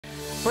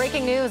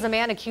Breaking news, a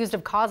man accused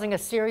of causing a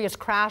serious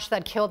crash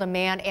that killed a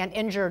man and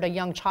injured a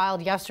young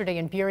child yesterday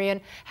in Burien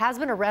has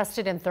been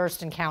arrested in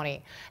Thurston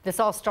County. This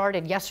all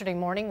started yesterday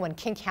morning when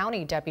King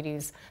County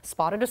deputies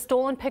spotted a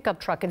stolen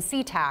pickup truck in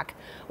SeaTac.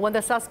 When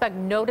the suspect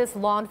noticed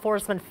law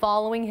enforcement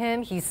following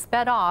him, he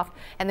sped off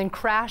and then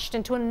crashed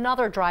into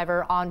another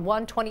driver on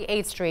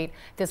 128th Street.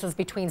 This was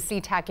between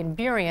SeaTac and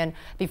Burien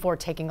before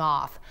taking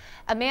off.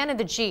 A man in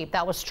the Jeep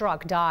that was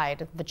struck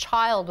died. The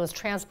child was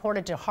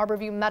transported to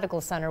Harborview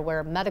Medical Center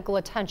where medical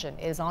attention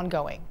is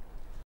ongoing.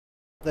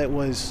 That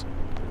was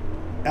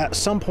at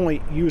some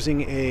point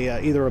using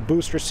either a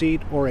booster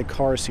seat or a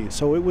car seat,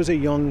 so it was a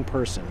young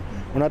person.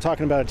 We're not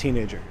talking about a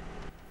teenager.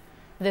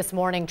 This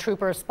morning,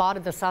 troopers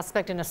spotted the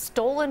suspect in a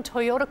stolen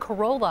Toyota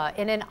Corolla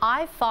in an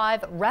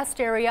I-5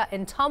 rest area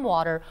in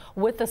Tumwater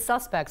with the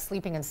suspect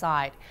sleeping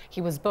inside.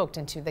 He was booked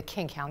into the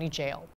King County Jail.